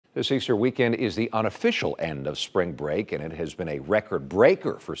This Easter weekend is the unofficial end of spring break, and it has been a record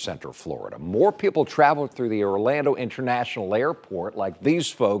breaker for Central Florida. More people traveled through the Orlando International Airport, like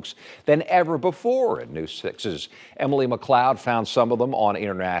these folks, than ever before. In News 6's Emily McLeod found some of them on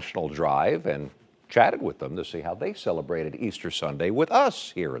International Drive and chatted with them to see how they celebrated Easter Sunday with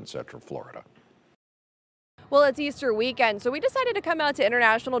us here in Central Florida. Well, it's Easter weekend, so we decided to come out to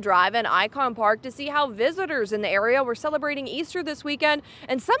International Drive and Icon Park to see how visitors in the area were celebrating Easter this weekend.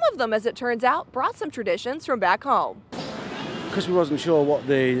 And some of them, as it turns out, brought some traditions from back home. Because we wasn't sure what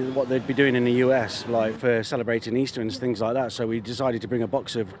they'd be doing in the US, like for celebrating Easter and things like that, so we decided to bring a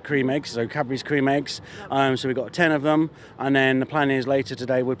box of cream eggs, so Cadbury's cream eggs. So we got 10 of them, and then the plan is later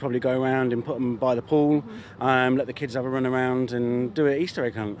today we'll probably go around and put them by the pool, let the kids have a run around and do an Easter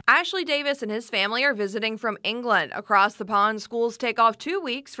egg hunt. Ashley Davis and his family are visiting from England. Across the pond, schools take off 2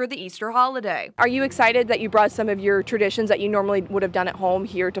 weeks for the Easter holiday. Are you excited that you brought some of your traditions that you normally would have done at home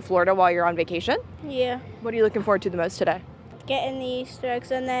here to Florida while you're on vacation? Yeah. What are you looking forward to the most today? Getting the Easter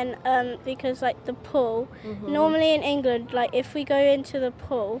eggs, and then because like the pool, normally in England, like if we go into the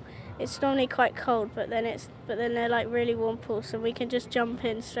pool, it's normally quite cold, but then they're like really warm pools, so we can just jump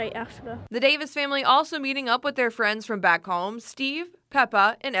in straight after. The Davis family also meeting up with their friends from back home, Steve,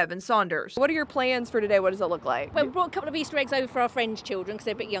 Peppa, and Evan Saunders. What are your plans for today? What does it look like? Well, we brought a couple of Easter eggs over for our friends' children because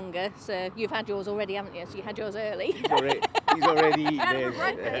they're a bit younger. So you've had yours already, haven't you? So you had yours early. He's already eaten his.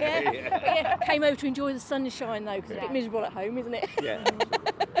 Yeah. Came over to enjoy the sunshine though, because it's a bit miserable at home, isn't it? Yeah.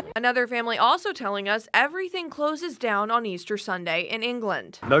 Another family also telling us everything closes down on Easter Sunday in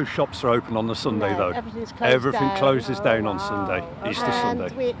England. No shops are open on the Sunday though. Everything closes down on Sunday, Easter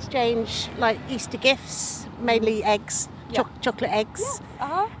Sunday. We exchange like Easter gifts, mainly eggs, chocolate eggs,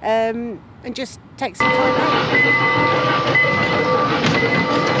 and just take some time out.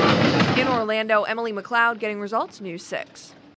 In Orlando, Emily McLeod getting Results, News 6.